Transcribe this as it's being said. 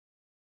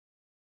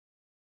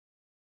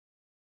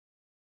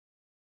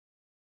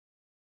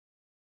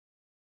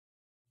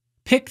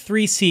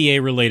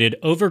PIK3CA-related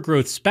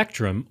overgrowth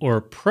spectrum, or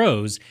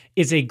PROS,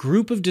 is a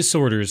group of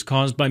disorders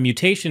caused by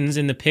mutations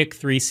in the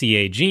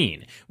PIK3CA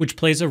gene, which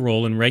plays a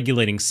role in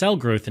regulating cell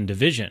growth and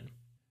division.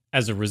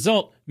 As a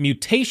result,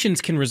 mutations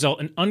can result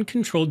in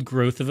uncontrolled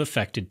growth of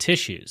affected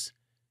tissues.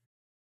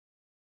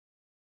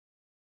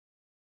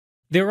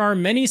 There are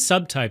many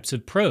subtypes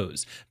of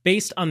PROS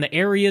based on the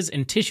areas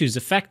and tissues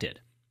affected.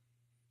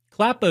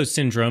 Clapos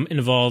syndrome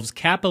involves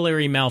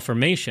capillary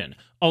malformation,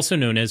 also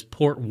known as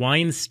port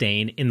wine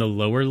stain in the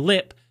lower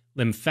lip,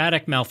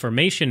 lymphatic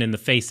malformation in the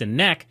face and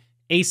neck,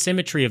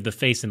 asymmetry of the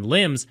face and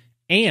limbs,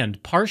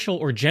 and partial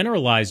or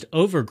generalized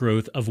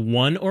overgrowth of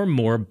one or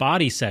more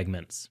body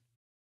segments.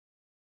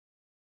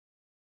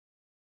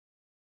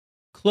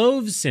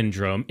 Cloves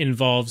syndrome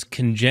involves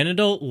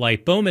congenital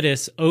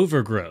lipomatous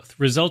overgrowth,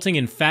 resulting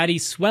in fatty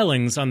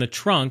swellings on the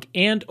trunk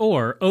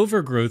and/or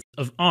overgrowth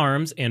of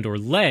arms and/or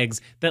legs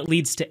that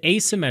leads to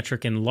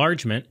asymmetric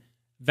enlargement,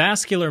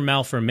 vascular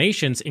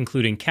malformations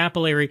including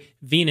capillary,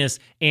 venous,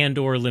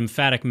 and/or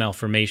lymphatic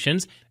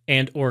malformations,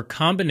 and/or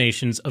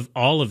combinations of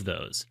all of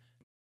those.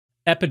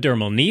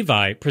 Epidermal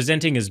nevi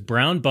presenting as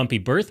brown bumpy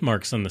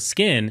birthmarks on the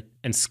skin,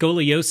 and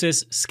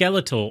scoliosis,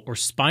 skeletal, or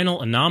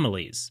spinal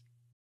anomalies.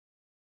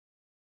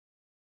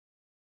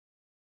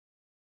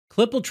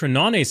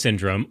 Klippel-Trenaunay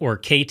syndrome, or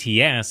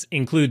KTS,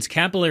 includes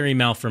capillary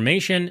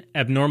malformation,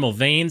 abnormal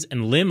veins,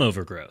 and limb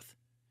overgrowth.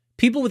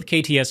 People with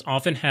KTS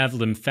often have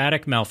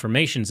lymphatic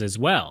malformations as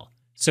well,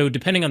 so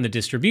depending on the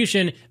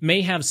distribution,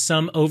 may have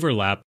some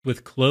overlap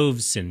with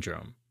Cloves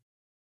syndrome.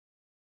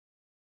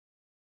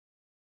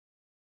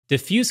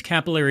 Diffuse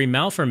capillary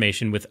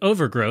malformation with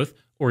overgrowth,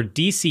 or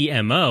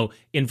DCMO,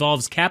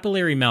 involves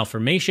capillary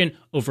malformation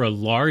over a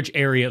large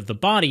area of the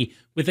body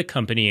with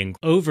accompanying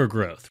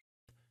overgrowth.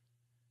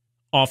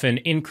 Often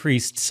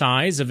increased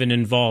size of an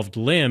involved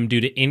limb due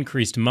to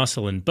increased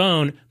muscle and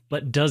bone,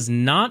 but does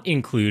not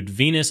include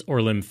venous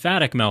or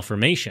lymphatic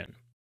malformation.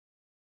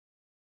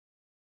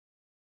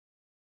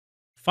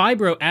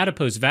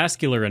 Fibroadipose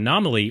vascular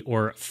anomaly,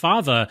 or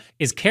FAVA,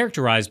 is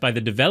characterized by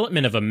the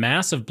development of a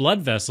mass of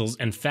blood vessels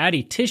and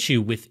fatty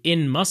tissue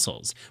within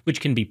muscles,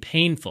 which can be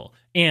painful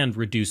and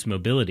reduce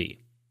mobility.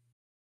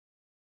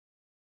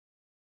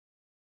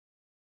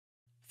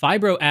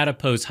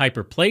 Fibroadipose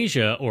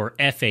hyperplasia, or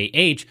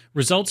FAH,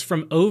 results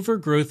from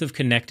overgrowth of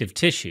connective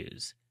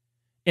tissues.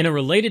 In a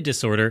related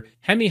disorder,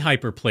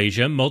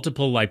 hemihyperplasia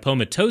multiple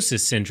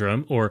lipomatosis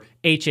syndrome, or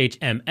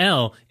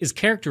HHML, is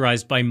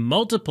characterized by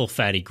multiple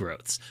fatty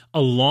growths,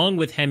 along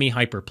with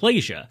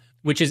hemihyperplasia,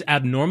 which is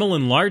abnormal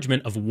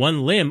enlargement of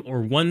one limb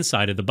or one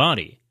side of the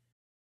body.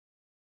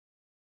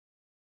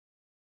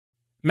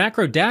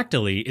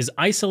 Macrodactyly is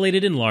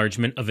isolated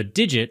enlargement of a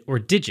digit or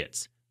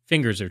digits,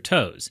 fingers or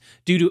toes,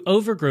 due to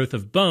overgrowth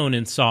of bone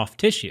and soft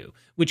tissue,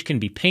 which can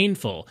be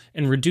painful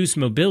and reduce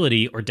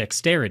mobility or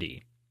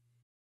dexterity.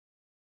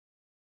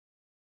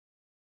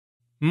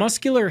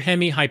 Muscular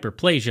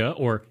hemihyperplasia,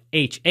 or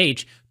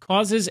HH,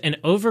 causes an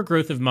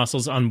overgrowth of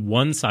muscles on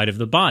one side of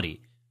the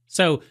body,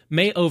 so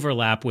may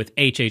overlap with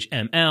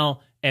HHML,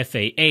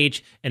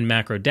 FAH, and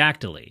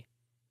macrodactyly.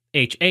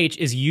 HH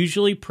is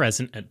usually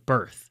present at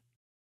birth.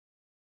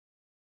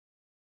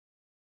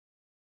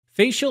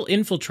 Facial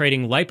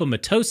infiltrating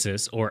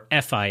lipomatosis, or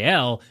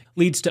FIL,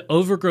 leads to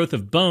overgrowth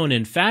of bone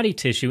and fatty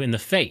tissue in the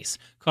face,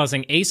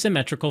 causing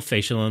asymmetrical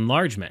facial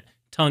enlargement,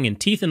 tongue and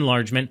teeth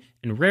enlargement,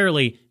 and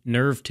rarely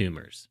nerve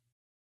tumors.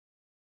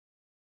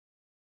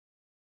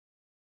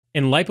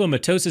 In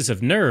lipomatosis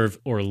of nerve,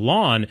 or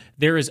LAN,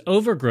 there is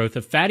overgrowth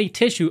of fatty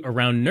tissue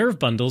around nerve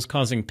bundles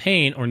causing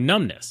pain or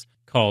numbness,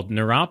 called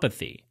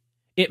neuropathy.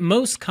 It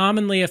most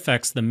commonly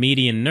affects the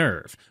median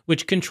nerve,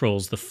 which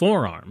controls the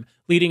forearm,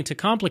 leading to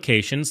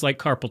complications like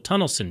carpal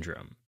tunnel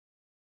syndrome.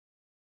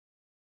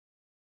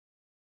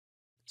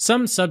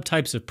 Some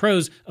subtypes of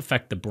PROS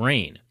affect the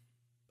brain.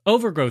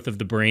 Overgrowth of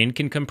the brain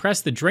can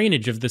compress the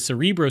drainage of the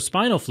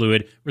cerebrospinal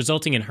fluid,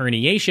 resulting in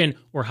herniation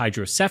or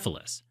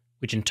hydrocephalus,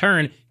 which in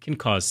turn can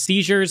cause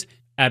seizures,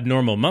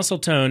 abnormal muscle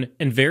tone,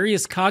 and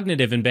various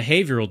cognitive and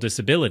behavioral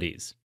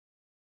disabilities.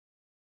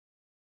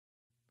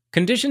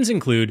 Conditions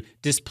include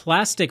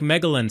dysplastic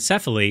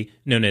megalencephaly,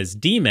 known as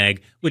DMEG,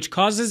 which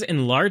causes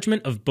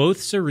enlargement of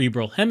both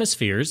cerebral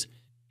hemispheres.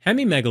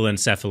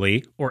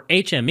 Hemimegalencephaly, or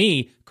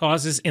HME,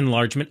 causes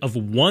enlargement of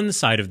one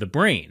side of the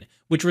brain,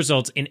 which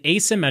results in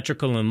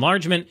asymmetrical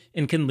enlargement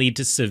and can lead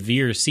to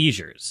severe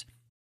seizures.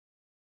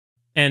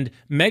 And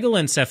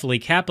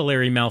megalencephaly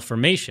capillary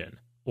malformation,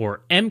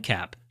 or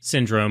MCAP,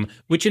 syndrome,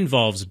 which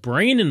involves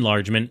brain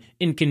enlargement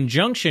in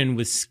conjunction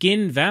with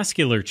skin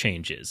vascular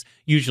changes,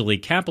 usually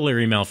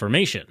capillary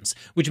malformations,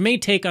 which may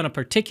take on a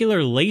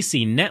particular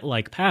lacy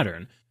net-like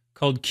pattern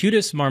called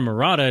cutis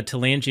marmorata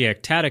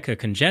telangiectatica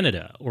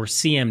congenita, or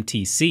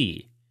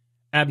CMTC.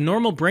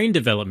 Abnormal brain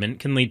development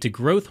can lead to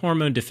growth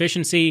hormone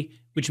deficiency,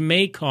 which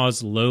may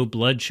cause low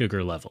blood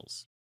sugar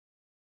levels.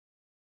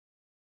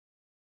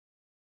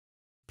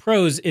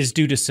 PROS is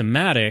due to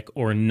somatic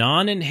or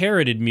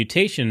non-inherited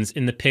mutations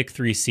in the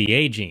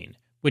PIK3CA gene,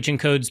 which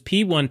encodes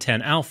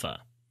P110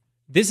 alpha.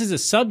 This is a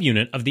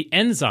subunit of the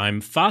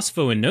enzyme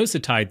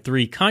phosphoinositide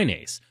 3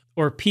 kinase,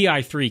 or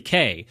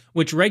PI3K,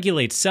 which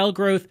regulates cell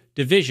growth,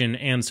 division,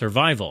 and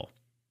survival.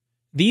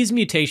 These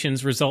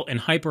mutations result in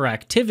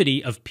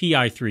hyperactivity of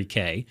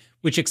PI3K,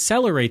 which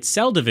accelerates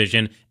cell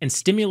division and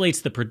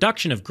stimulates the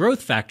production of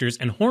growth factors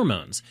and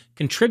hormones,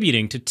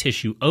 contributing to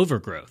tissue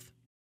overgrowth.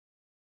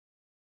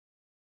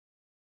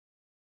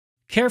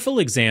 Careful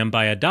exam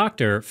by a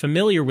doctor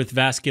familiar with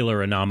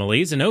vascular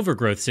anomalies and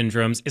overgrowth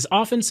syndromes is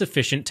often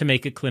sufficient to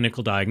make a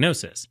clinical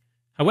diagnosis.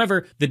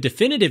 However, the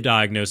definitive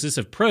diagnosis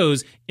of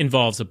PROS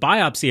involves a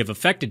biopsy of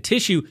affected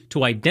tissue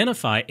to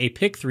identify a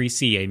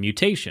PIK3CA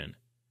mutation.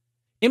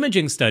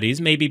 Imaging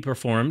studies may be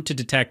performed to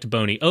detect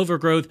bony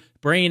overgrowth,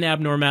 brain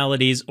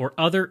abnormalities, or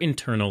other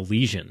internal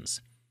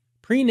lesions.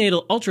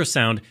 Prenatal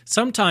ultrasound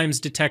sometimes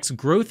detects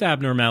growth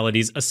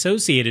abnormalities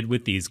associated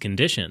with these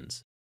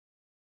conditions.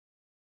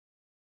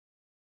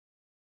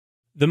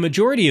 The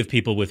majority of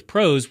people with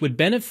PROS would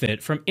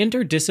benefit from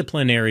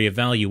interdisciplinary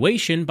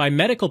evaluation by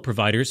medical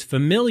providers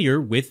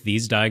familiar with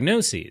these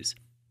diagnoses.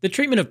 The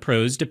treatment of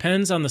PROS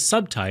depends on the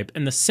subtype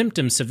and the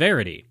symptom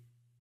severity.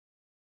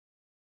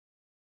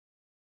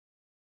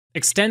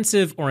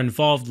 Extensive or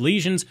involved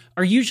lesions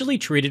are usually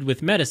treated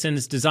with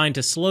medicines designed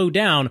to slow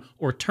down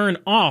or turn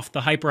off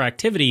the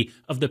hyperactivity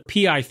of the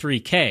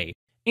PI3K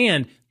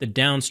and the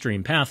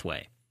downstream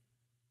pathway.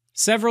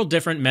 Several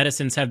different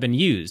medicines have been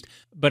used,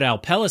 but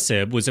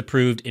alpelisib was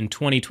approved in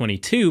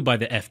 2022 by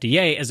the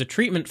FDA as a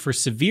treatment for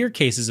severe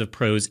cases of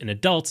PROS in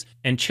adults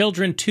and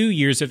children 2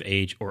 years of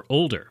age or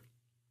older.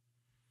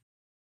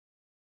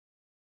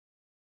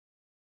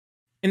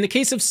 In the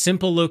case of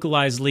simple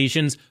localized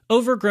lesions,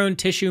 overgrown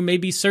tissue may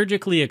be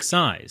surgically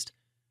excised.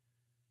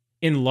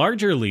 In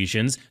larger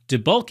lesions,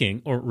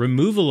 debulking or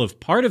removal of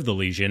part of the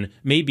lesion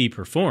may be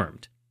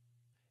performed.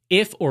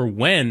 If or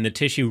when the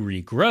tissue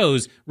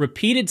regrows,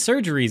 repeated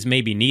surgeries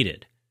may be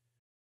needed.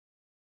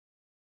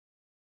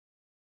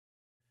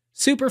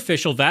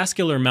 Superficial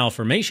vascular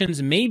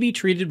malformations may be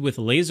treated with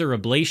laser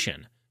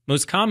ablation,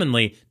 most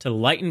commonly to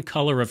lighten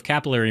color of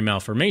capillary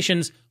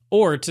malformations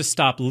or to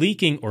stop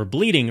leaking or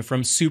bleeding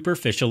from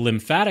superficial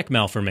lymphatic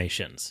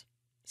malformations.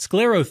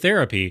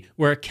 Sclerotherapy,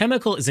 where a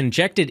chemical is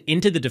injected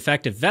into the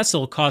defective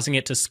vessel causing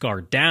it to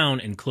scar down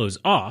and close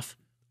off,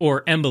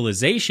 or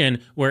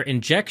embolization, where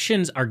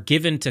injections are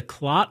given to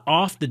clot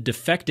off the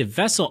defective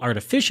vessel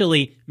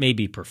artificially, may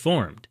be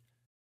performed.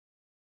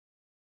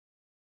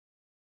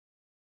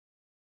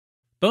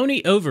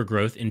 Bony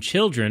overgrowth in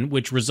children,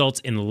 which results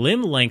in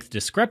limb length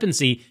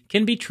discrepancy,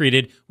 can be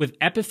treated with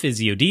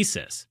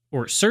epiphysiodesis,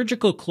 or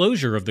surgical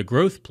closure of the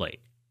growth plate.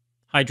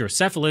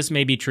 Hydrocephalus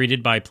may be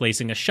treated by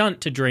placing a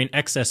shunt to drain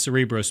excess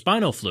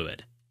cerebrospinal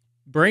fluid.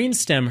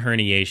 Brainstem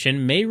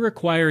herniation may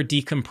require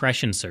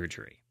decompression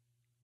surgery.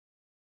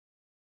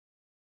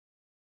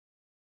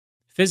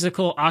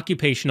 Physical,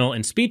 occupational,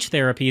 and speech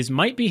therapies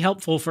might be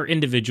helpful for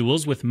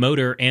individuals with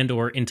motor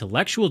and/or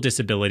intellectual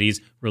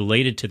disabilities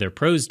related to their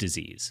PROS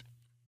disease.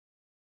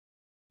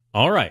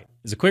 Alright,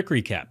 as a quick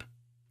recap.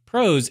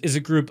 PROS is a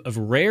group of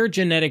rare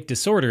genetic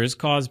disorders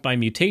caused by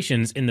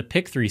mutations in the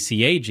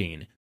PIK3CA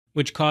gene,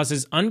 which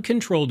causes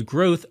uncontrolled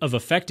growth of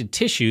affected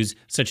tissues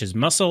such as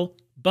muscle,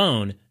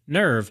 bone,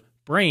 nerve,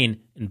 brain,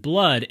 and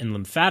blood and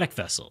lymphatic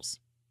vessels.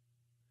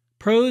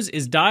 PROS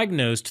is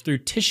diagnosed through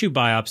tissue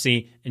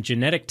biopsy and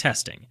genetic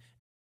testing,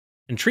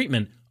 and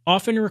treatment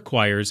often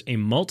requires a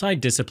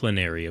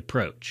multidisciplinary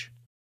approach.